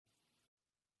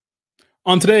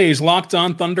On today's Locked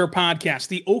On Thunder podcast,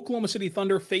 the Oklahoma City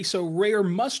Thunder face a rare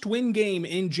must-win game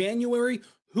in January.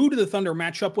 Who do the Thunder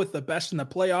match up with the best in the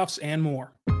playoffs and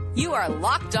more? You are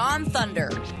Locked On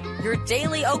Thunder, your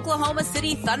daily Oklahoma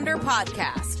City Thunder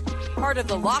podcast. Part of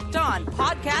the Locked On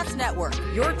Podcast Network,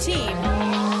 your team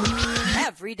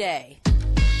every day.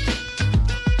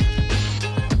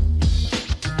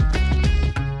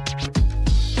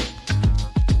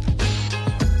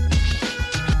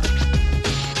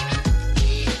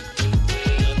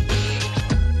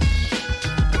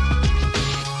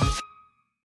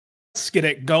 Let's get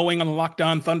it going on the Locked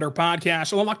On Thunder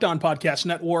podcast, on the Locked On Podcast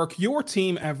Network, your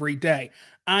team every day.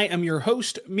 I am your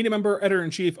host, media member,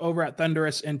 editor-in-chief over at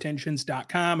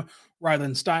thunderousintentions.com,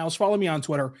 Rylan Stiles. Follow me on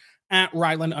Twitter at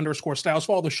Rylan_Stiles.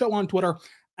 Follow the show on Twitter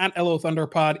at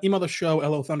LOThunderPod. Email the show,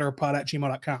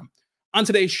 LOThunderPod@gmail.com. On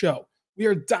today's show, we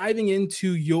are diving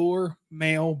into your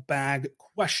mailbag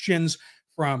questions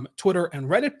from Twitter and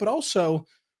Reddit, but also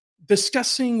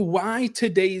discussing why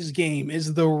today's game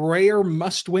is the rare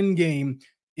must-win game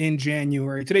in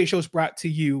January. Today's show is brought to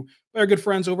you by our good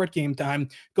friends over at Game Time.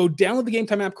 Go download the Game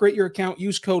Time app, create your account,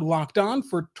 use code LOCKEDON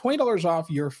for $20 off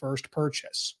your first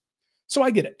purchase. So I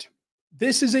get it.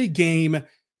 This is a game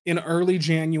in early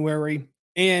January,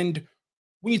 and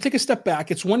when you take a step back,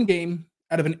 it's one game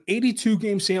out of an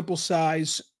 82-game sample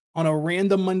size on a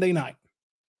random Monday night,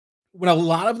 when a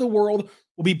lot of the world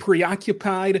will be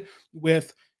preoccupied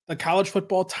with the college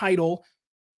football title.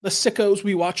 The sickos will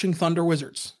be watching Thunder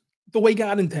Wizards the way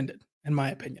God intended, in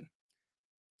my opinion.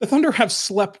 The Thunder have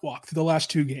sleptwalked through the last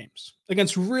two games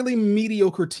against really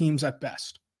mediocre teams at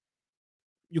best.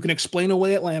 You can explain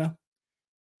away Atlanta,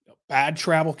 bad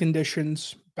travel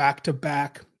conditions,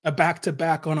 back-to-back, a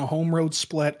back-to-back on a home road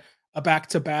split, a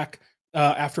back-to-back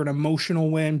after an emotional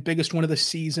win, biggest win of the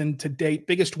season to date,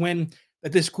 biggest win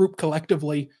that this group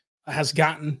collectively has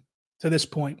gotten to this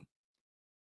point.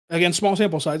 Again, small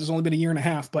sample size, it's only been a year and a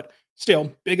half, but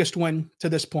still, biggest win to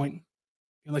this point,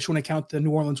 unless you want to count the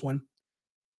New Orleans win.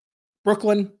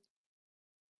 Brooklyn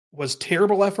was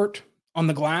terrible effort on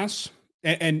the glass,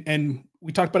 and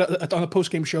we talked about it on the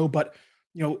postgame show, but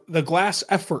the glass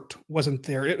effort wasn't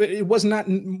there. It was not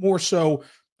more so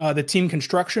the team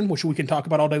construction, which we can talk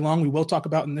about all day long. We will talk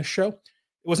about in this show. It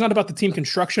was not about the team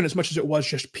construction as much as it was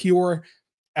just pure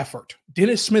effort.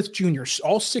 Dennis Smith Jr.,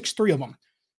 all 6'3" of them,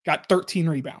 got 13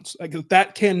 rebounds. Like,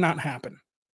 that cannot happen.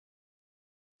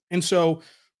 And so,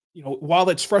 while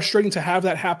it's frustrating to have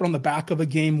that happen on the back of a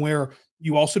game where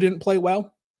you also didn't play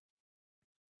well,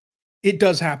 it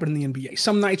does happen in the NBA.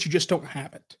 Some nights you just don't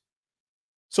have it.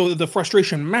 So the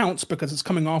frustration mounts because it's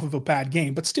coming off of a bad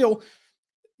game. But still,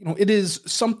 it is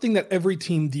something that every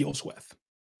team deals with.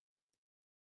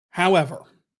 However,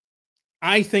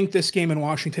 I think this game in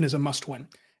Washington is a must-win.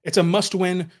 It's a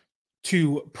must-win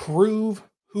to prove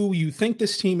who you think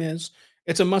this team is.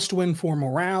 It's a must-win for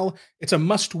morale. It's a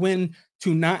must-win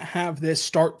to not have this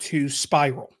start to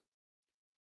spiral.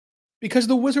 Because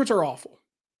the Wizards are awful.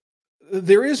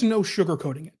 There is no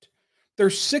sugarcoating it. They're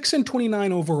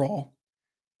 6-29 overall.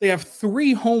 They have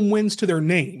 3 home wins to their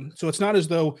name, so it's not as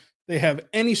though they have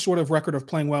any sort of record of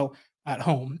playing well at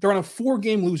home. They're on a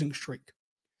 4-game losing streak.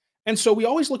 And so we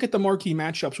always look at the marquee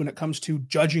matchups when it comes to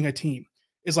judging a team,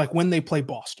 is like when they play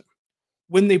Boston,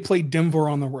 when they play Denver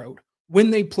on the road, when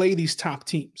they play these top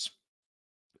teams.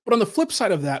 But on the flip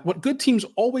side of that, what good teams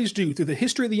always do through the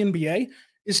history of the NBA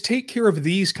is take care of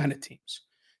these kind of teams.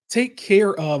 Take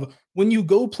care of when you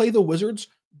go play the Wizards,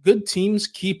 good teams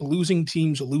keep losing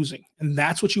teams losing. And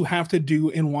that's what you have to do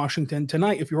in Washington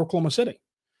tonight if you're Oklahoma City.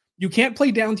 You can't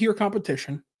play down to your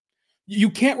competition. You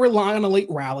can't rely on a late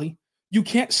rally. You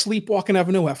can't sleepwalk and have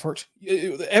no effort.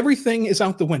 Everything is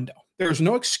out the window. There's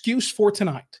no excuse for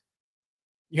tonight.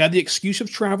 You had the excuse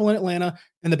of travel in Atlanta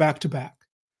and the back-to-back.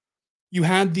 You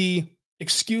had the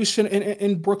excuse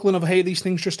in Brooklyn of, hey, these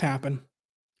things just happen.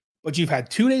 But you've had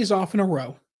 2 days off in a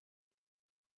row.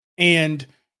 And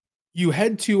you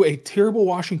head to a terrible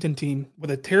Washington team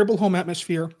with a terrible home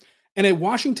atmosphere and a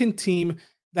Washington team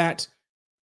that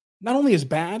not only is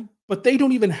bad, but they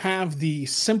don't even have the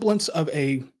semblance of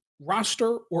a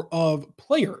roster or of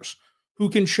players who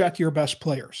can check your best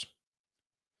players.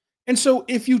 And so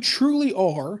if you truly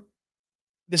are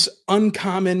this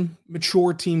uncommon,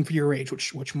 mature team for your age,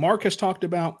 which Mark has talked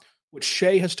about, which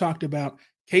Shea has talked about,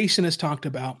 Kaysen has talked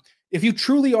about, if you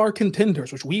truly are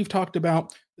contenders, which we've talked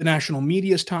about, the national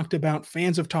media has talked about,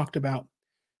 fans have talked about,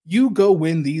 you go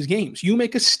win these games. You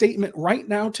make a statement right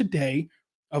now today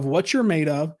of what you're made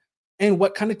of and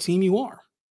what kind of team you are.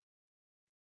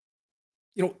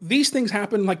 These things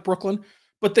happen like Brooklyn,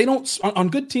 but they don't, on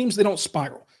good teams, they don't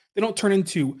spiral. They don't turn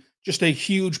into just a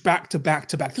huge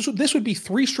back-to-back-to-back. This would be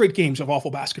 3 straight games of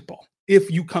awful basketball if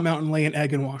you come out and lay an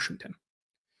egg in Washington.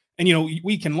 And,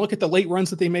 we can look at the late runs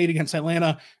that they made against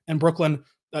Atlanta and Brooklyn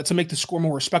to make the score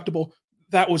more respectable.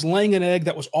 That was laying an egg.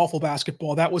 That was awful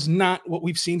basketball. That was not what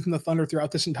we've seen from the Thunder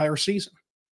throughout this entire season.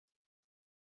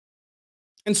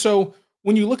 And so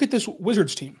when you look at this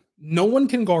Wizards team, no one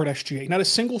can guard SGA. Not a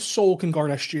single soul can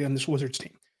guard SGA on this Wizards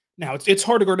team. Now, it's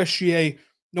hard to guard SGA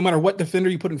no matter what defender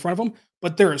you put in front of him,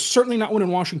 but there is certainly not one in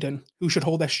Washington who should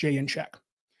hold SGA in check.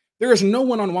 There is no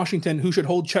one on Washington who should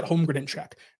hold Chet Holmgren in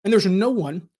check. And there's no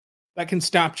one that can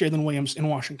stop Jalen Williams in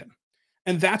Washington.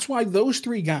 And that's why those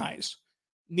 3 guys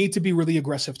need to be really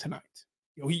aggressive tonight.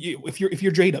 If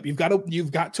you're J-Dub,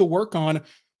 you've got to work on,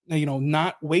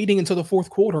 not waiting until the fourth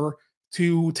quarter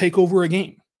to take over a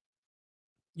game.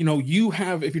 You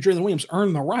have, if you're Jalen Williams,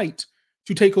 earned the right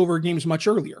to take over games much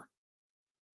earlier.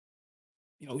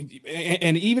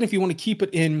 And even if you want to keep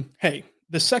it in, hey,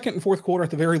 the second and fourth quarter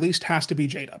at the very least has to be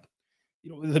J-Dub.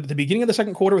 The beginning of the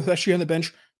second quarter with SGA on the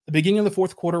bench, the beginning of the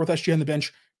fourth quarter with SGA on the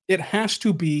bench, it has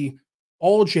to be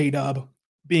all J-Dub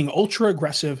being ultra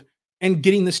aggressive and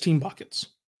getting this team buckets.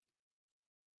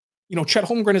 Chet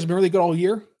Holmgren has been really good all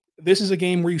year. This is a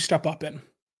game where you step up in.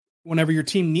 Whenever your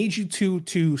team needs you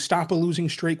to stop a losing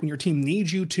streak, when your team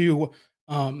needs you to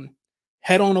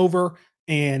head on over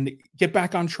and get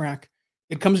back on track,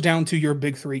 it comes down to your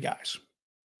big 3 guys.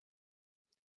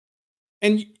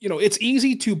 And, it's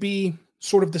easy to be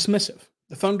sort of dismissive.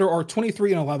 The Thunder are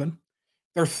 23-11.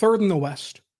 They're 3rd in the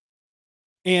West.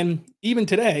 And even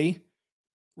today,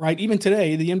 the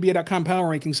NBA.com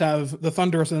power rankings have the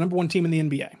Thunder as the number 1 team in the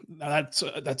NBA. Now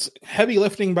that's heavy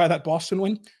lifting by that Boston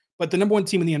win, but the number 1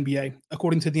 team in the NBA,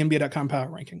 according to the NBA.com power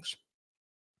rankings.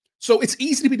 So it's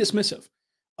easy to be dismissive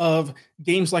of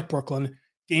games like Brooklyn,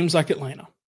 games like Atlanta.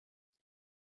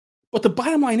 But the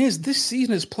bottom line is this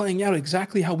season is playing out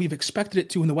exactly how we've expected it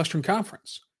to in the Western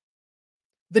Conference.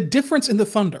 The difference in the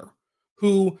Thunder,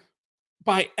 who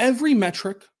by every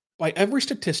metric, by every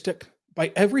statistic,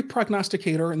 by every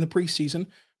prognosticator in the preseason,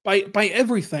 by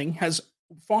everything, has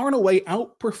far and away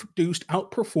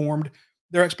outperformed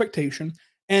their expectation,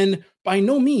 and by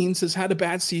no means has had a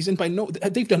bad season.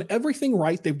 They've done everything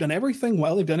right. They've done everything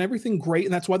well. They've done everything great,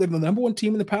 and that's why they're the number 1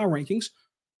 team in the power rankings.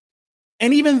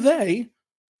 And even they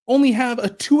only have a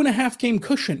 2.5 game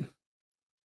cushion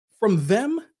from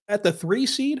them at the 3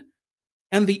 seed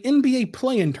and the NBA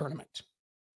play-in tournament.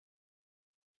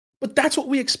 But that's what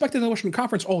we expected in the Western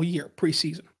Conference all year,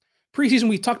 preseason. Preseason,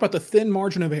 we talked about the thin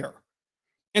margin of error.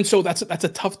 And so that's a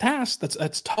tough task.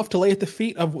 That's tough to lay at the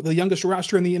feet of the youngest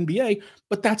roster in the NBA,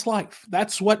 but that's life.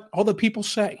 That's what all the people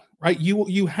say, right?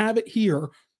 You have it here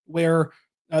where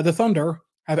the Thunder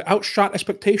have outshot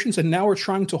expectations, and now we're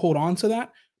trying to hold on to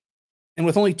that. And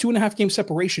with only 2.5 game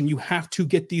separation, you have to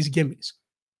get these gimmies.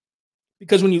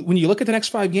 Because when you look at the next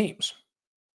 5 games,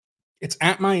 it's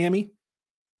at Miami,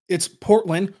 it's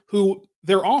Portland, who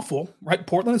they're awful, right?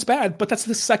 Portland is bad, but that's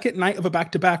the second night of a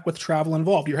back-to-back with travel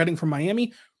involved. You're heading from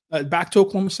Miami back to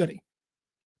Oklahoma City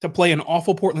to play an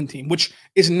awful Portland team, which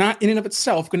is not in and of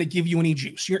itself going to give you any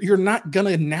juice. You're not going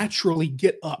to naturally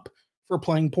get up for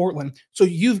playing Portland. So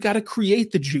you've got to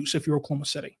create the juice if you're Oklahoma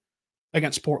City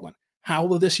against Portland. How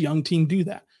will this young team do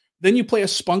that? Then you play a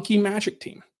spunky Magic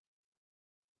team.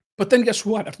 But then guess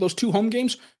what? After those 2 home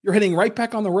games, you're heading right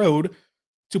back on the road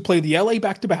to play the LA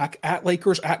back-to-back at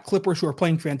Lakers, at Clippers, who are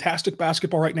playing fantastic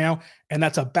basketball right now. And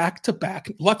that's a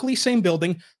back-to-back. Luckily, same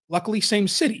building. Luckily, same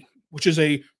city, which is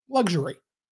a luxury.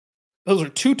 Those are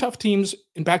 2 tough teams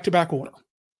in back-to-back order.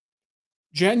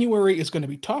 January is going to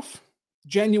be tough.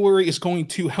 January is going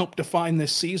to help define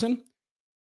this season.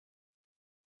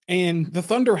 And the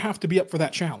Thunder have to be up for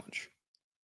that challenge.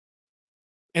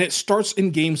 And it starts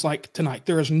in games like tonight.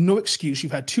 There is no excuse.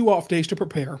 You've had 2 off days to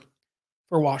prepare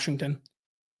for Washington.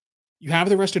 You have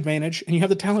the rest advantage and you have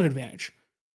the talent advantage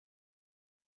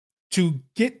to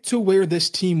get to where this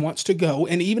team wants to go.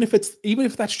 And even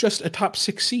if that's just a top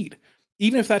 6 seed,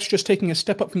 even if that's just taking a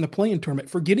step up from the play-in tournament,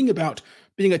 forgetting about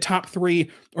being a top 3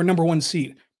 or number 1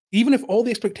 seed, even if all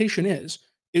the expectation is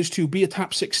to be a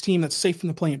top 6 team that's safe from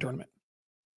the play-in tournament,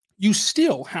 you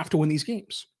still have to win these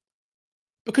games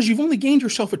because you've only gained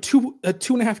yourself a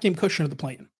 2.5 game cushion of the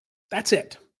play-in. That's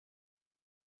it.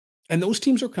 And those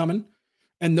teams are coming,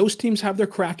 and those teams have their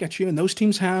crack at you, and those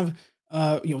teams have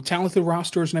talented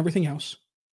rosters and everything else.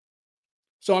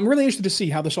 So I'm really interested to see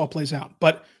how this all plays out.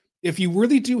 But if you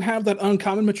really do have that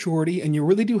uncommon maturity and you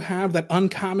really do have that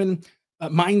uncommon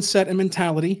mindset and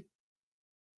mentality,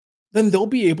 then they'll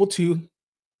be able to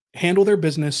handle their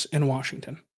business in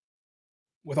Washington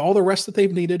with all the rest that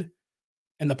they've needed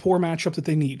and the poor matchup that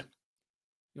they need.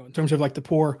 In terms of like the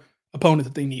poor opponent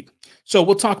that they need. So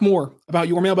we'll talk more about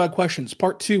your mailbag questions,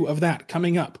 part 2 of that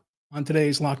coming up on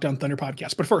today's Locked On Thunder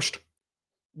podcast. But first,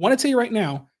 want to tell you right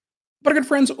now about our good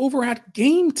friends over at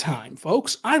Game Time,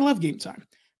 folks. I love Game Time.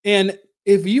 And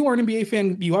if you are an NBA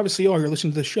fan, you obviously are, you're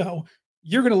listening to the show,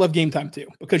 you're going to love Game Time too,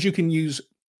 because you can use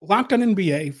Locked On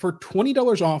NBA for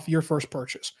 $20 off your first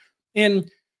purchase. And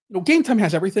Game Time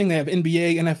has everything. They have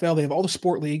NBA, NFL, they have all the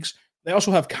sport leagues. They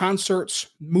also have concerts,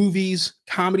 movies,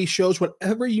 comedy shows,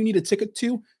 whatever you need a ticket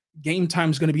to, Game Time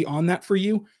is going to be on that for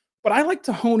you. But I like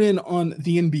to hone in on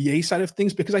the NBA side of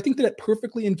things because I think that it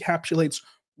perfectly encapsulates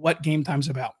what Game Time's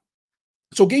about.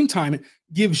 So Game Time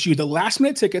gives you the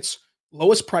last-minute tickets,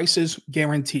 lowest prices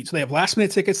guaranteed. So they have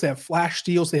last-minute tickets, they have flash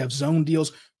deals, they have zone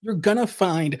deals. You're going to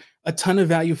find a ton of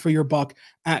value for your buck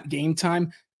at Game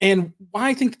Time. And why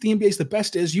I think that the NBA is the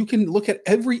best is you can look at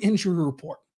every injury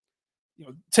report.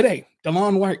 Today,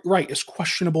 DeLon Wright is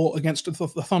questionable against the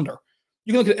Thunder.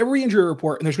 You can look at every injury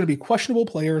report, and there's going to be questionable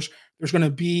players. There's going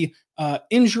to be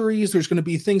injuries. There's going to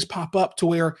be things pop up to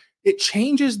where it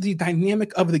changes the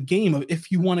dynamic of the game of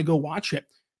if you want to go watch it,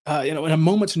 in a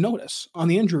moment's notice on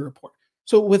the injury report.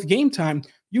 So with Game Time,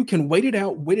 you can wait it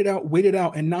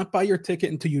out, and not buy your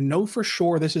ticket until you know for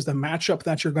sure this is the matchup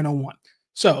that you're going to want.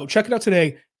 So check it out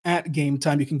today at Game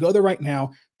Time. You can go there right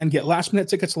now and get last-minute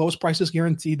tickets, lowest prices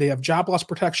guaranteed. They have job loss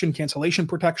protection, cancellation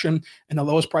protection, and the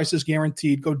lowest prices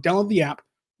guaranteed. Go download the app.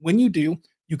 When you do,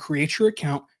 you create your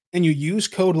account, and you use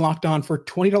code LOCKEDON for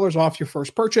 $20 off your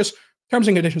first purchase. Terms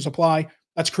and conditions apply.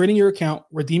 That's creating your account,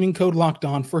 redeeming code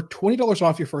LOCKEDON for $20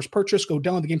 off your first purchase. Go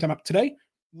download the Game Time app today.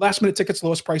 Last-minute tickets,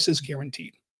 lowest prices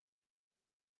guaranteed.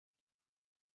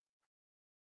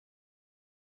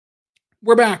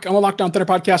 We're back on the Locked On Thunder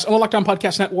podcast, on the Locked On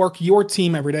Podcast Network, your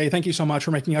team every day. Thank you so much for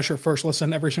making us your first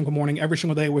listen every single morning, every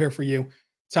single day. We're here for you,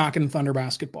 talking Thunder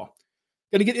basketball.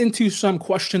 Going to get into some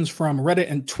questions from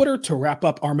Reddit and Twitter to wrap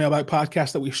up our mailbag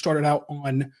podcast that we started out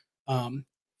on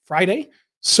Friday.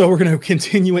 So we're going to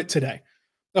continue it today.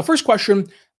 The first question,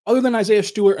 other than Isaiah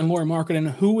Stewart and Lauri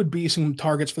Markkanen, who would be some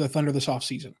targets for the Thunder this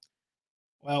offseason?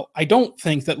 Well, I don't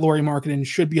think that Lauri Markkanen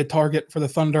should be a target for the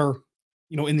Thunder,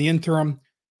 in the interim.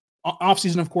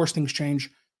 Offseason, of course, things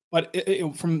change. But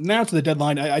from now to the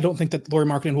deadline, I don't think that Lauri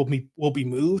Markkanen will be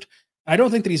moved. I don't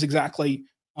think that he's exactly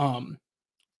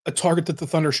a target that the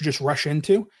Thunder should just rush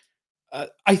into.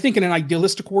 I think in an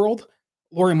idealistic world,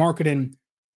 Lauri Markkanen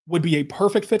would be a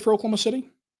perfect fit for Oklahoma City.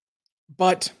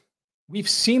 But we've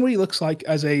seen what he looks like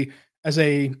as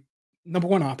a number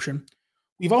one option.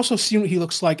 We've also seen what he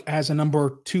looks like as a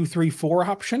number 2, 3, 4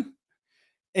 option.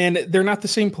 And they're not the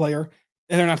same player,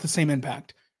 and they're not the same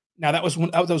impact. Now, that was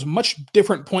a much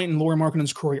different point in Lauri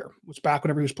Markkanen's career. It was back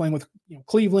whenever he was playing with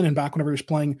Cleveland and back whenever he was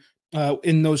playing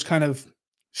in those kind of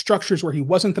structures where he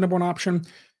wasn't the number one option.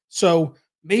 So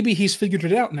maybe he's figured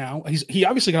it out now. He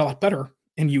obviously got a lot better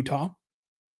in Utah.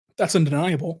 That's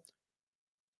undeniable.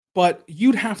 But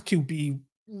you'd have to be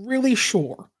really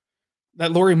sure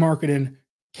that Lauri Markkanen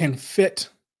can fit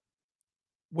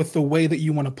with the way that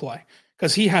you want to play.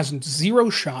 Because he has zero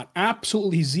shot,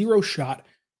 absolutely zero shot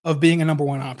of being a number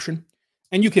one option.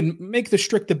 And you can make the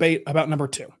strict debate about number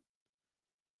 2.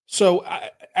 So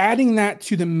adding that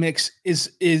to the mix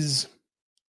is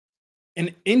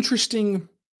an interesting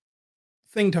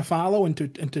thing to follow and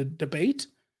to debate.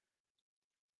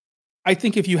 I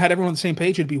think if you had everyone on the same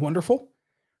page, it'd be wonderful.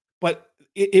 But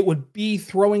it would be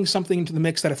throwing something into the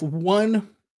mix that if one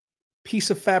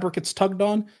piece of fabric gets tugged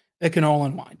on, it can all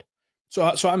unwind.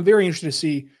 So I'm very interested to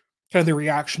see kind of the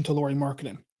reaction to Lauri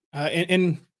Markkanen.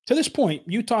 And to this point,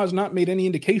 Utah has not made any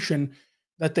indication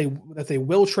that they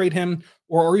will trade him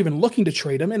or are even looking to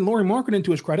trade him. And Lauri Markkanen,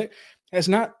 to his credit, has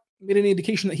not made any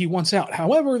indication that he wants out.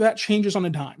 However, that changes on a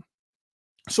dime.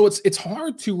 So it's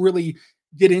hard to really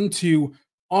get into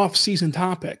off-season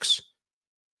topics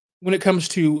when it comes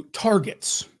to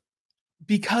targets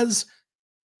because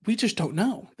we just don't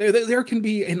know. There can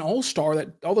be an all-star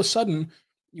that all of a sudden,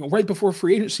 right before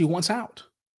free agency wants out.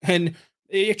 And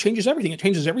it changes everything. It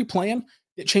changes every plan.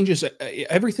 It changes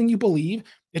everything you believe.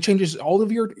 It changes all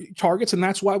of your targets. And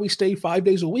that's why we stay 5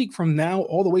 days a week from now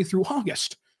all the way through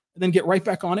August and then get right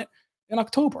back on it in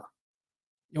October.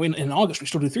 In August, we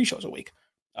still do 3 shows a week.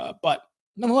 But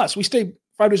nonetheless, we stay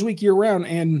 5 days a week year round.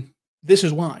 And this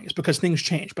is why. It's because things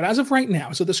change. But as of right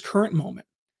now, so this current moment,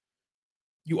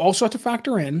 you also have to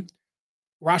factor in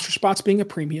roster spots being a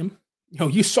premium.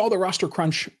 You saw the roster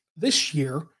crunch this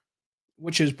year,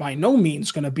 which is by no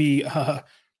means going to be,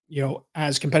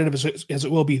 as competitive as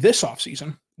it will be this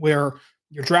offseason, where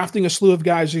you're drafting a slew of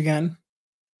guys again.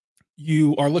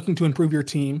 You are looking to improve your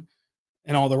team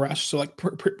and all the rest. So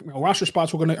roster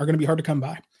spots are going to be hard to come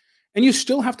by. And you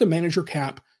still have to manage your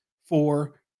cap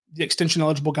for the extension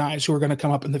eligible guys who are going to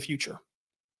come up in the future.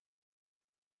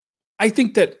 I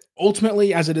think that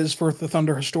ultimately, as it is for the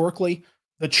Thunder historically,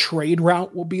 the trade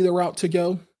route will be the route to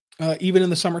go, even in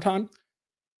the summertime.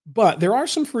 But there are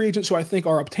some free agents who I think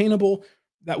are obtainable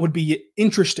that would be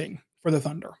interesting for the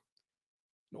Thunder.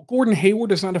 Gordon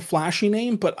Hayward is not a flashy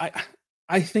name, but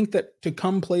I think that to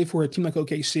come play for a team like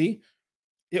OKC,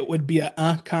 it would be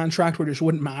a contract where it just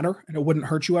wouldn't matter and it wouldn't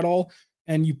hurt you at all.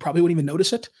 And you probably wouldn't even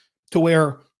notice it, to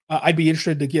where I'd be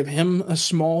interested to give him a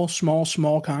small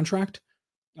contract.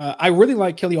 I really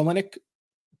like Kelly Olynyk.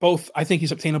 Both, I think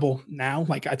he's obtainable now.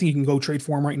 Like, I think you can go trade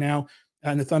for him right now.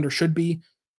 And the Thunder should be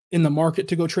in the market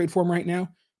to go trade for him right now.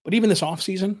 But even this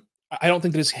offseason, I don't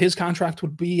think that his contract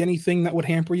would be anything that would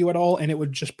hamper you at all. And it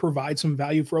would just provide some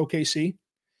value for OKC.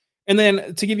 And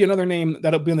then to give you another name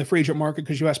that'll be in the free agent market,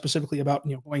 because you asked specifically about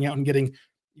going out and getting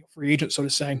free agents, so to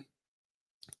say,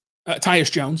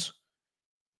 Tyus Jones.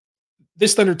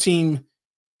 This Thunder team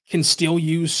can still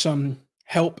use some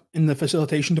help in the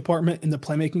facilitation department, in the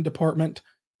playmaking department,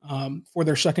 for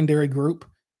their secondary group.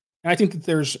 And I think that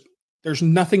there's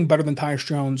nothing better than Tyus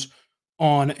Jones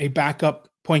on a backup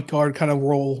point guard kind of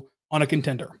role on a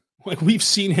contender. Like, we've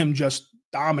seen him just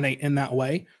dominate in that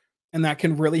way. And that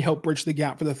can really help bridge the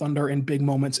gap for the Thunder in big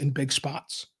moments, in big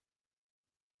spots.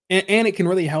 And it can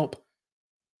really help,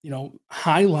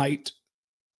 highlight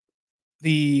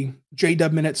the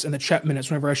J-Dub minutes and the Chet minutes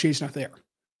whenever SGA's not there.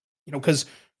 Because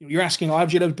you're asking a lot of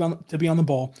J-Dub to be on the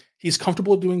ball. He's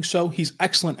comfortable doing so. He's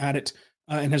excellent at it,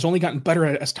 and has only gotten better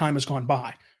at it as time has gone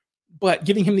by. But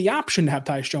giving him the option to have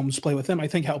Tyus Jones play with him, I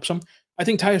think helps him. I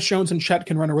think Tyus Jones and Chet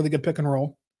can run a really good pick and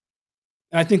roll.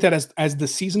 And I think that as the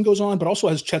season goes on, but also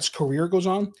as Chet's career goes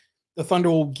on, the Thunder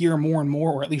will gear more and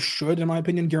more, or at least should, in my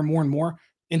opinion, gear more and more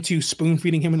into spoon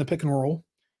feeding him in the pick and roll.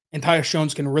 And Tyus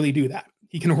Jones can really do that.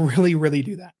 He can really, really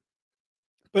do that.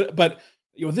 But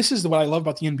this is what I love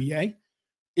about the NBA,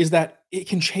 is that it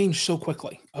can change so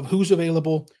quickly of who's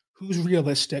available, who's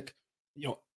realistic,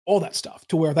 all that stuff,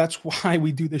 to where that's why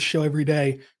we do this show every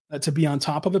day, to be on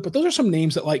top of it. But those are some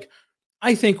names that,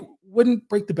 I think wouldn't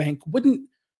break the bank, wouldn't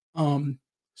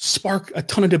spark a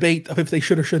ton of debate of if they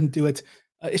should or shouldn't do it.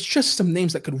 It's just some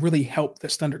names that could really help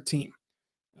this Thunder team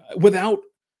without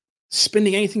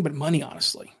spending anything but money,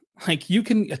 honestly. Like, you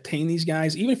can attain these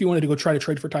guys, even if you wanted to go try to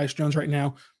trade for Tyus Jones right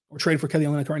now or trade for Kelly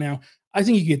Olynyk right now. I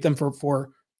think you get them for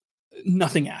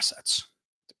nothing assets.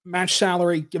 Match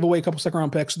salary, give away a couple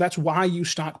second-round picks. That's why you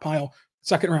stockpile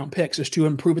second-round picks, is to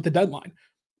improve at the deadline.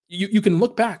 You can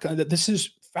look back. This is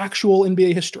factual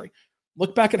NBA history.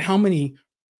 Look back at how many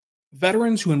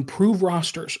veterans who improve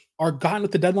rosters are gotten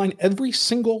at the deadline every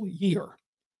single year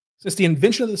since the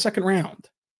invention of the second round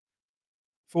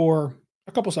for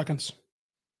a couple seconds.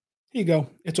 Here you go.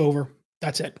 It's over.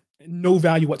 That's it. No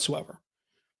value whatsoever.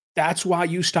 That's why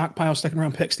you stockpile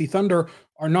second-round picks. The Thunder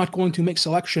are not going to make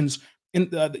selections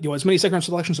in as many second-round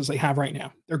selections as they have right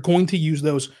now. They're going to use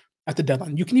those at the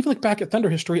deadline. You can even look back at Thunder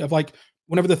history of,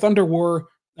 whenever the Thunder were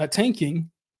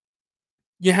tanking,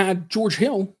 you had George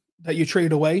Hill that you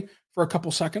traded away for a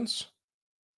couple seconds.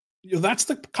 That's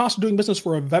the cost of doing business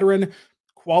for a veteran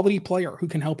quality player who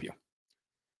can help you.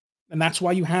 And that's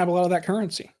why you have a lot of that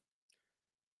currency.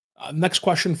 Next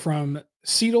question from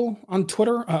Seedle on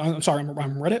Twitter. I'm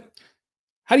Reddit.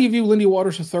 How do you view Lindy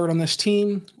Waters III on this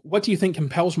team? What do you think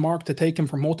compels Mark to take him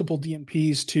from multiple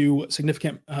DNPs to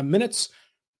significant minutes?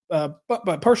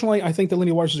 But personally, I think that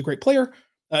Lindy Waters is a great player,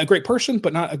 a great person,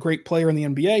 but not a great player in the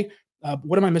NBA.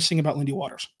 What am I missing about Lindy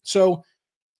Waters? So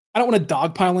I don't want to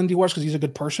dogpile Lindy Waters because he's a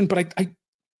good person, but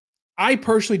I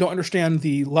personally don't understand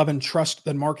the love and trust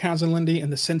that Mark has in Lindy, in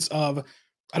the sense of,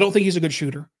 I don't think he's a good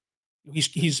shooter.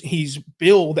 He's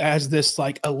billed as this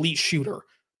elite shooter.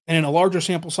 And in a larger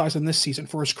sample size than this season,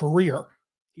 for his career,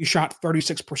 he shot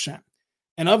 36%.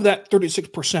 And of that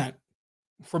 36%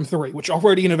 from three, which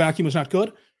already in a vacuum is not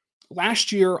good,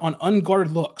 last year on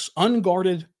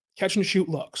unguarded catch and shoot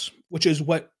looks, which is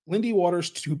what Lindy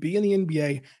Waters, to be in the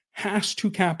NBA, has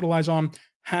to capitalize on,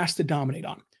 has to dominate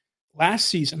on. Last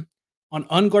season, on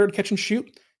unguarded catch and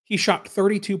shoot, he shot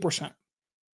 32%.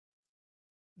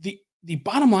 The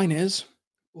bottom line is,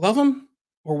 love him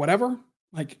or whatever,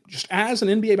 just as an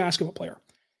NBA basketball player,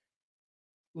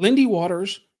 Lindy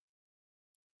Waters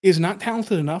is not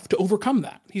talented enough to overcome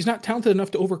that. He's not talented enough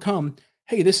to overcome,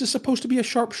 hey, this is supposed to be a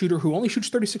sharpshooter who only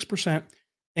shoots 36%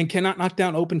 and cannot knock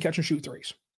down open catch and shoot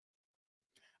threes.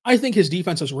 I think his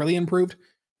defense has really improved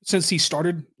since he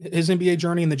started his NBA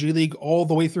journey in the G League all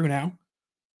the way through now.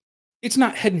 It's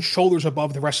not head and shoulders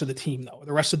above the rest of the team, though,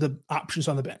 the rest of the options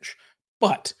on the bench,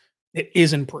 but it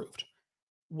is improved.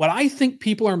 What I think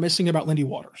people are missing about Lindy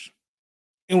Waters,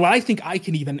 And what I think I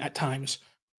can even at times,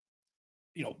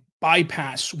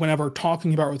 bypass whenever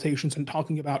talking about rotations and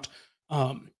talking about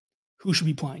who should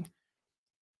be playing.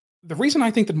 The reason I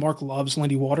think that Mark loves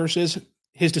Lindy Waters is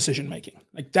his decision making.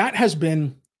 Like that has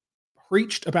been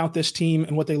preached about this team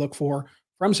and what they look for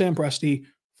from Sam Presti,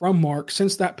 from Mark,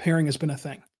 since that pairing has been a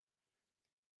thing.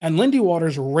 And Lindy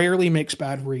Waters rarely makes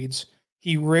bad reads.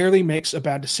 He rarely makes a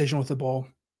bad decision with the ball.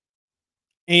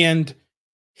 And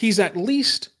he's at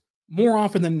least more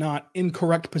often than not in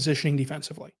correct positioning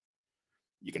defensively.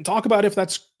 You can talk about if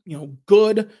that's,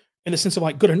 good in the sense of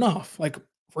like good enough. Like,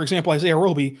 for example, Isaiah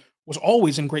Roby was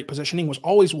always in great positioning, was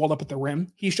always walled up at the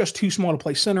rim. He's just too small to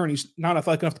play center and he's not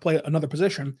athletic enough to play another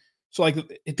position. So like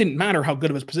it didn't matter how good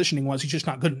of his positioning was. He's just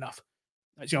not good enough.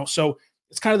 So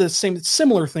it's kind of the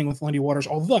similar thing with Lindy Waters,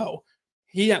 although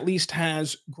he at least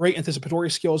has great anticipatory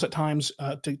skills at times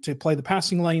to play the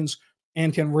passing lanes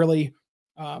and can really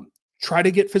try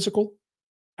to get physical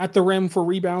at the rim for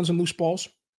rebounds and loose balls.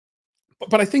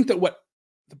 But I think that what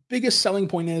the biggest selling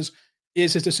point is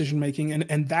his decision making,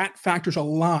 and that factors a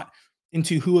lot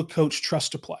into who a coach trusts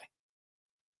to play.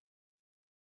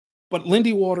 But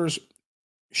Lindy Waters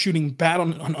shooting bad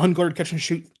on unguarded catch and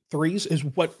shoot threes is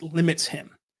what limits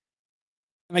him.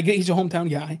 And I get he's a hometown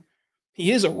guy.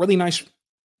 He is a really nice,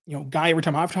 guy every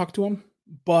time I've talked to him.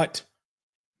 But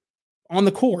on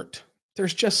the court,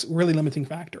 there's just really limiting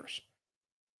factors.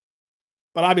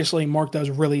 But obviously, Mark does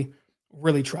really,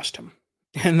 really trust him.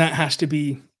 And that has to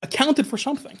be accounted for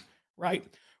something, right?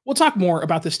 We'll talk more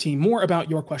about this team, more about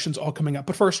your questions all coming up.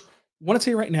 But first, I want to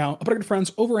tell you right now about our good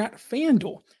friends over at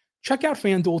FanDuel. Check out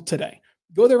FanDuel today.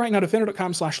 Go there right now to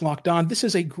FanDuel.com/lockedon. This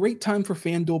is a great time for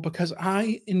FanDuel because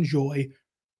I enjoy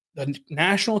the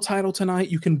national title tonight.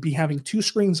 You can be having two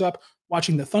screens up,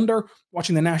 watching the Thunder,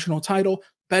 watching the national title,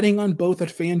 betting on both at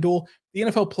FanDuel. The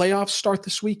NFL playoffs start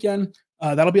this weekend.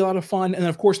 That'll be a lot of fun. And then,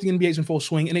 of course, the NBA is in full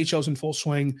swing. NHL's in full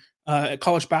swing.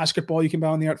 College basketball, you can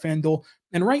bet on there at FanDuel.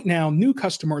 And right now, new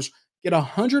customers get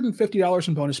 $150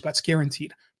 in bonus bets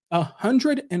guaranteed.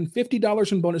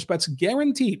 $150 in bonus bets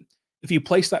guaranteed if you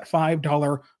place that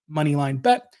 $5 moneyline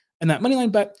bet. And that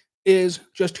moneyline bet is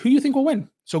just who you think will win.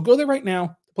 So go there right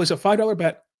now, place a $5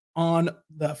 bet on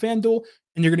the FanDuel,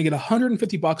 and you're going to get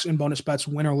 $150 in bonus bets,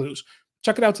 win or lose.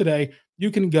 Check it out today.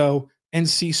 You can go and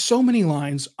see so many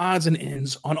lines, odds, and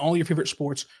ends on all your favorite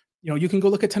sports. You can go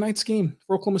look at tonight's game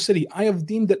for Oklahoma City. I have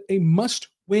deemed it a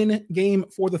must-win game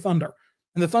for the Thunder.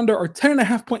 And the Thunder are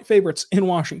 10.5-point favorites in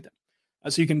Washington.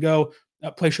 So you can go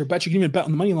place your bets. You can even bet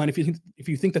on the money line if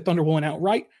you think the Thunder will win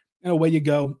outright. And away you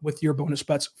go with your bonus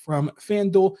bets from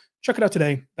FanDuel. Check it out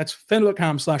today. That's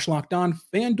FanDuel.com/lockedon.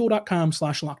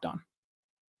 FanDuel.com/lockedon.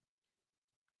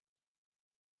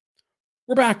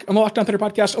 We're back on the Locked On Thunder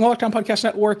podcast, on the Locked On Podcast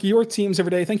Network, your teams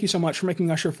every day. Thank you so much for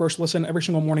making us your first listen every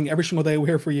single morning, every single day. We're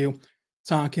here for you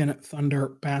talking Thunder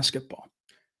basketball.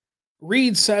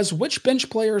 Reed says, which bench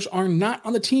players are not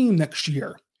on the team next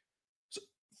year? So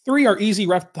 3 are easy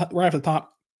right off the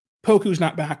top. Poku's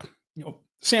not back.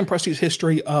 Sam Presti's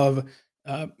history of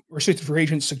restricted free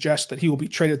agents suggests that he will be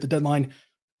traded at the deadline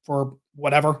for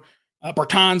whatever.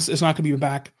 Bertans is not going to be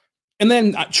back. And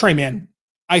then Trey Mann.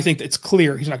 I think that it's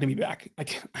clear he's not going to be back.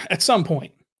 Like at some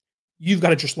point, you've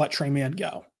got to just let Trey Mann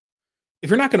go. If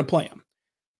you're not going to play him,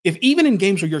 if even in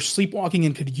games where you're sleepwalking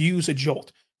and could use a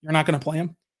jolt, you're not going to play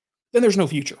him, then there's no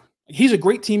future. He's a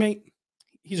great teammate.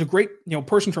 He's a great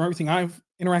person from everything I've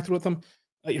interacted with him.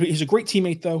 He's a great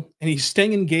teammate though, and he's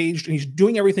staying engaged and he's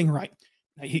doing everything right.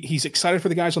 He's excited for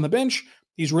the guys on the bench.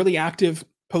 He's really active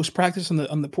post practice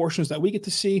on the portions that we get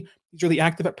to see. He's really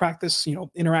active at practice.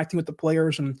 Interacting with the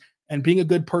players and being a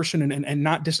good person and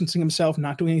not distancing himself,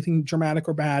 not doing anything dramatic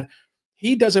or bad.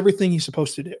 He does everything he's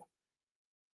supposed to do.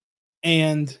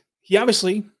 And he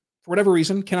obviously, for whatever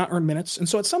reason, cannot earn minutes. And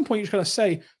so at some point, you just got to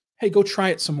say, hey, go try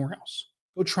it somewhere else.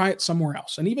 Go try it somewhere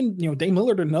else. And even, Dame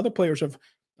Lillard and other players have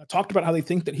talked about how they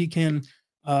think that he can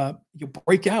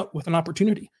break out with an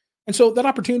opportunity. And so that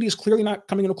opportunity is clearly not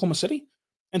coming in Oklahoma City.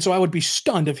 And so I would be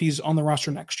stunned if he's on the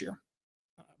roster next year,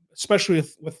 especially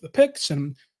with the picks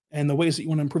and the ways that you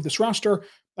want to improve this roster.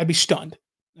 I'd be stunned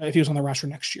if he was on the roster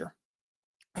next year.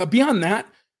 Beyond that,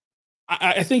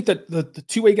 I think that the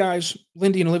two-way guys,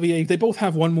 Lindy and Olivier, they both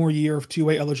have one more year of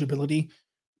two-way eligibility.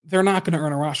 They're not going to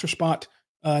earn a roster spot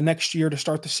next year to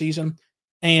start the season.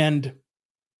 And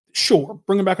sure,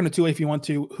 bring them back on a two-way if you want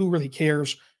to. Who really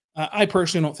cares? I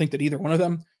personally don't think that either one of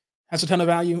them has a ton of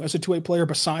value as a two-way player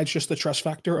besides just the trust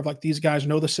factor of like these guys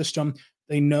know the system.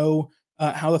 They know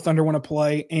how the Thunder want to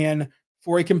play. And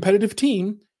for a competitive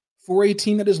team, for a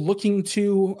team that is looking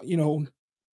to,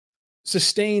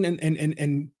 sustain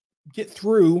and get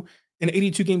through an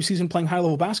 82-game season playing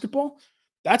high-level basketball,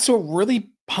 That's a really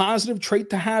positive trait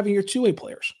to have in your two-way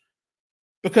players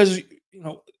because,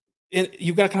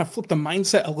 you've got to kind of flip the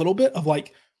mindset a little bit of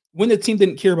like when the team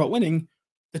didn't care about winning,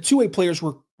 the two-way players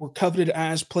were coveted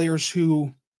as players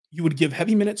who you would give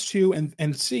heavy minutes to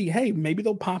and see, hey, maybe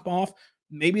they'll pop off,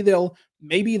 maybe they'll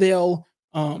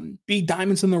be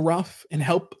diamonds in the rough and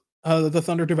help the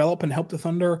Thunder develop and help the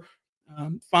Thunder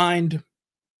find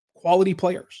quality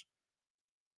players.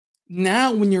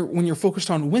 Now, when you're focused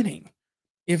on winning,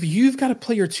 if you've got to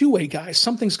play your two-way guys,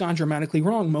 something's gone dramatically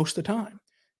wrong most of the time.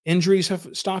 Injuries have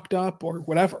stocked up or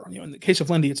whatever. In the case of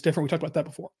Lindy, it's different. We talked about that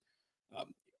before.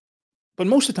 But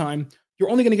most of the time,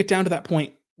 you're only going to get down to that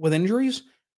point with injuries.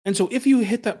 And so if you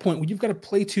hit that point where you've got to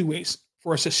play two ways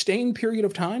for a sustained period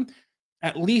of time,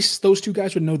 at least those two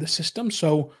guys would know the system.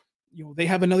 So, they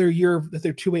have another year that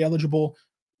they're two-way eligible,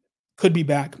 could be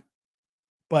back.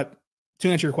 But to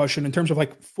answer your question, in terms of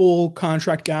like full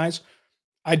contract guys,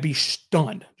 I'd be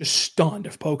stunned, just stunned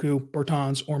if Poku,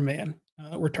 Bertans, or Mann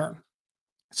return.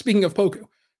 Speaking of Poku,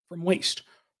 from Waste,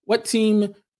 what team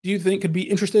do you think could be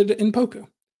interested in Poku?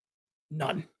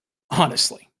 None,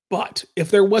 honestly. But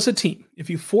if there was a team, if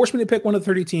you forced me to pick one of the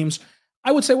 30 teams,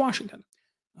 I would say Washington.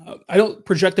 I don't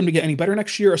project them to get any better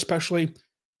next year, especially,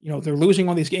 they're losing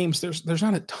all these games. There's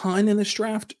not a ton in this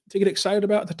draft to get excited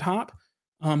about at the top.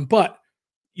 But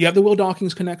you have the Will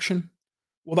Dawkins connection.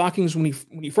 Will Dawkins, when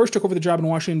he first took over the job in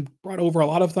Washington, brought over a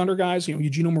lot of Thunder guys,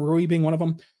 Eugenio Marui being one of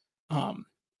them.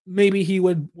 Maybe he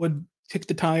would kick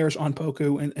the tires on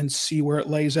Poku and see where it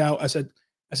lays out as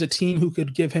a team who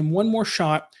could give him one more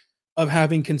shot of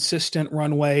having consistent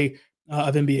runway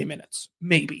of NBA minutes.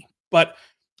 Maybe. But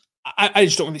I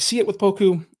just don't really see it with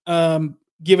Poku,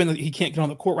 given that he can't get on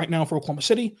the court right now for Oklahoma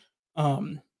City,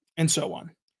 and so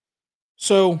on.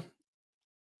 So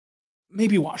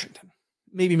maybe Washington.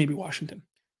 Maybe Washington.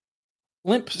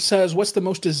 Limp says, what's the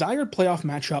most desired playoff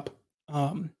matchup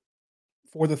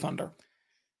for the Thunder?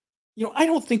 I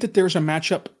don't think that there's a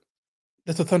matchup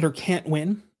that the Thunder can't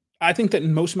win. I think that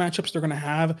in most matchups, they're going to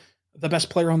have the best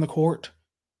player on the court.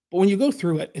 But when you go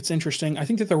through it, it's interesting. I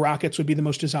think that the Rockets would be the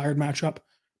most desired matchup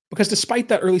because despite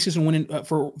that early season win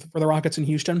for the Rockets in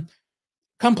Houston,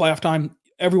 come playoff time,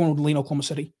 everyone would lean Oklahoma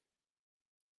City.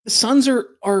 The Suns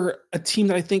are a team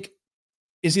that I think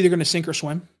is either going to sink or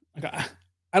swim. Like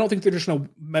I don't think they're just going to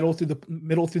middle through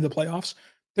the playoffs.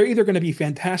 They're either going to be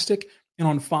fantastic and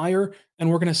on fire, and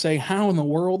we're going to say, how in the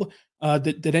world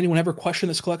did anyone ever question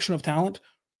this collection of talent?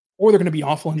 Or they're going to be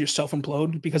awful and just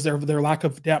self-implode because of their lack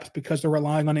of depth, because they're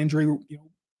relying on injury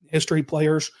history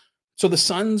players. So the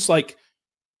Suns, like,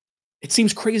 it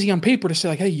seems crazy on paper to say,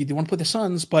 like, hey, you do want to play the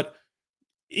Suns, but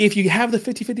if you have the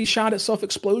 50-50 shot at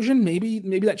self-explosion, maybe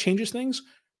that changes things.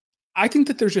 I think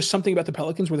that there's just something about the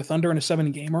Pelicans where the Thunder in a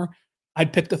 7-gamer,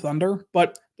 I'd pick the Thunder,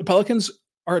 but the Pelicans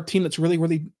are a team that's really,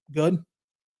 really good.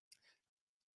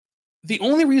 The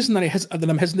only reason that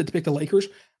I'm hesitant to pick the Lakers,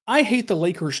 I hate the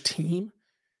Lakers team,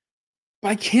 but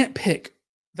I can't pick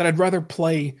that I'd rather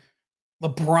play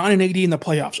LeBron and AD in the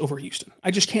playoffs over Houston.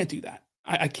 I just can't do that.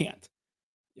 I can't.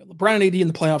 LeBron and AD in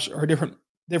the playoffs are a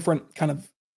different kind of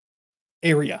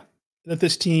area that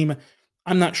this team,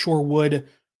 I'm not sure, would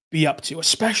be up to,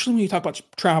 especially when you talk about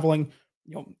traveling,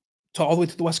 to all the way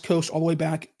to the West Coast, all the way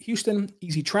back. Houston,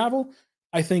 easy travel.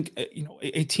 I think,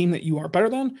 a team that you are better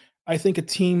than. I think a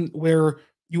team where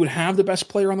you would have the best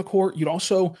player on the court. You'd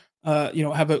also,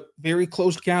 have a very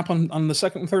closed gap on the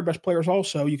second and third best players.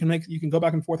 Also, you can go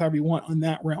back and forth however you want on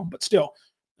that realm. But still,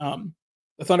 the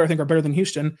Thunder I think are better than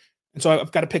Houston, and so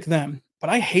I've got to pick them. But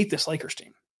I hate this Lakers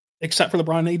team, except for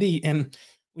LeBron and AD. And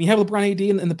when you have LeBron and AD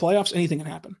in the playoffs, anything can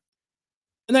happen.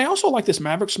 And I also like this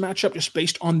Mavericks matchup just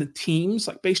based on the teams,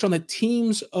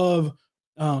 of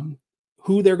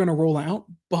who they're going to roll out.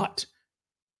 But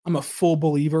I'm a full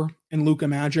believer in Luka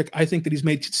Magic. I think that he's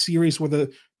made series where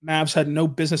the Mavs had no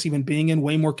business even being in,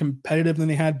 way more competitive than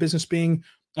they had business being.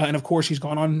 And of course, he's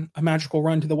gone on a magical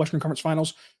run to the Western Conference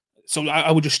Finals. So I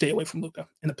would just stay away from Luka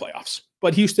in the playoffs.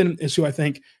 But Houston is who I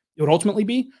think it would ultimately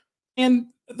be. And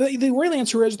the real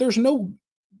answer is there's no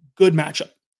good matchup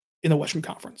in the Western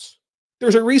Conference.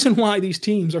 There's a reason why these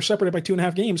teams are separated by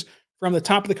 2.5 games from the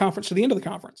top of the conference to the end of the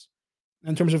conference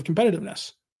in terms of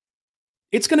competitiveness.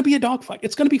 It's going to be a dogfight.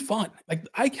 It's going to be fun. Like,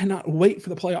 I cannot wait for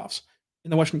the playoffs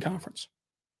in the Western Conference.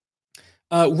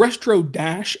 Restro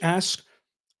Dash asks,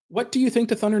 what do you think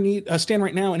the Thunder stand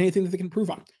right now and anything that they can improve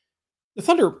on? The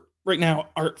Thunder right now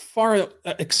are far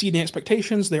exceeding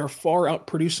expectations. They are far out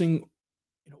producing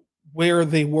where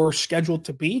they were scheduled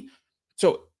to be.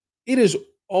 So it is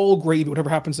all gravy, whatever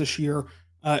happens this year.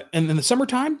 And in the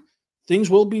summertime, things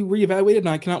will be reevaluated, and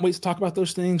I cannot wait to talk about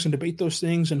those things and debate those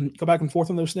things and go back and forth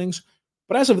on those things.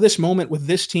 But as of this moment with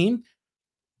this team,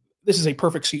 this is a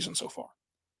perfect season so far.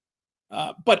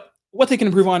 But what they can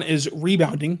improve on is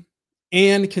rebounding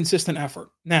and consistent effort.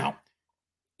 Now,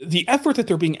 the effort that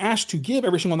they're being asked to give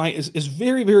every single night is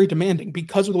very, very demanding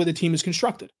because of the way the team is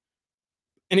constructed.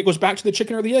 And it goes back to the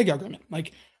chicken or the egg argument.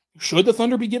 Like, should the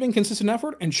Thunder be giving consistent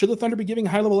effort? And should the Thunder be giving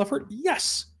high-level effort?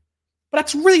 Yes. But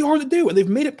that's really hard to do. And they've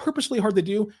made it purposely hard to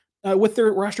do with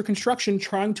their roster construction,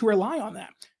 trying to rely on that.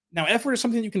 Now, effort is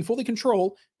something that you can fully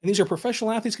control. And these are professional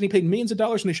athletes getting paid millions of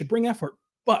dollars, and they should bring effort.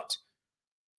 But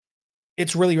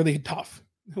it's really, really tough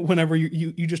whenever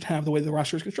you just have the way the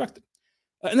roster is constructed.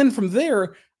 And then from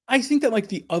there, I think that like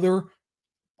the other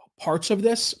parts of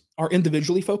this are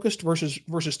individually focused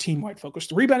versus team-wide focused.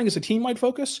 The rebounding is a team-wide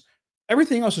focus.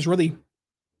 Everything else is really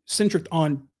centric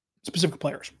on specific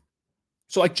players.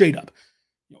 So like J-Dub,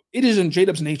 it is in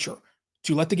J-Dub's nature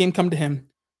to let the game come to him,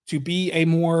 to be a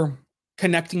more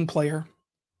connecting player,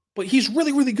 but he's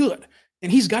really, really good.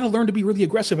 And he's got to learn to be really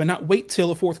aggressive and not wait till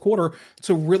the fourth quarter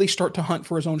to really start to hunt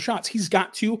for his own shots. He's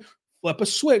got to flip a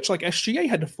switch like SGA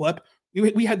had to flip.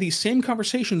 We had these same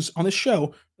conversations on this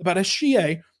show about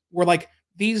SGA, where like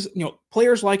these,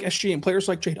 players like SGA and players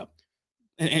like J-Dub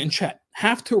and Chet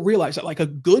have to realize that like a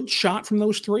good shot from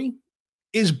those three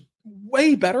is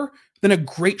way better than a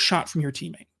great shot from your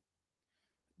teammate.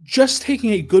 Just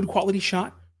taking a good quality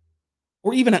shot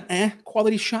or even an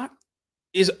quality shot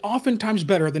is oftentimes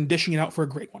better than dishing it out for a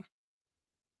great one.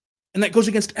 And that goes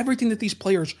against everything that these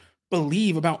players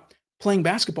believe about playing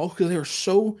basketball, because they are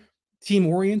so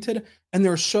team-oriented and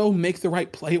they're so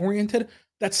make-the-right play-oriented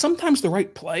that sometimes the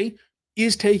right play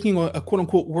is taking a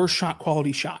quote-unquote worse shot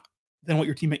quality shot than what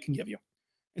your teammate can give you.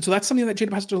 And so that's something that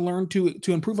J-Dub has to learn to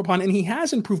improve upon, and he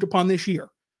has improved upon this year,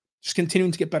 just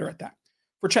continuing to get better at that.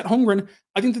 For Chet Holmgren,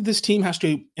 I think that this team has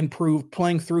to improve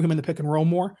playing through him in the pick and roll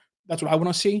more. That's what I want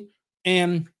to see.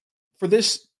 And for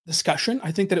this discussion,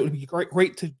 I think that it would be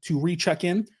great to recheck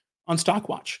in on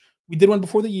Stockwatch. We did one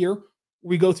before the year.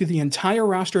 We go through the entire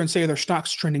roster and say their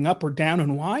stock's trending up or down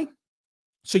and why.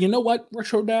 So you know what,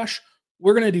 Retro Dash?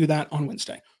 We're going to do that on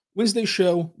Wednesday. Wednesday's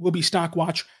show will be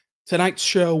Stockwatch. Tonight's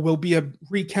show will be a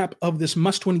recap of this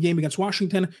must-win game against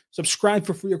Washington. Subscribe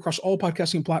for free across all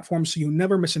podcasting platforms so you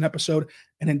never miss an episode.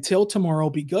 And until tomorrow,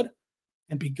 be good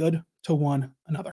and be good to one another.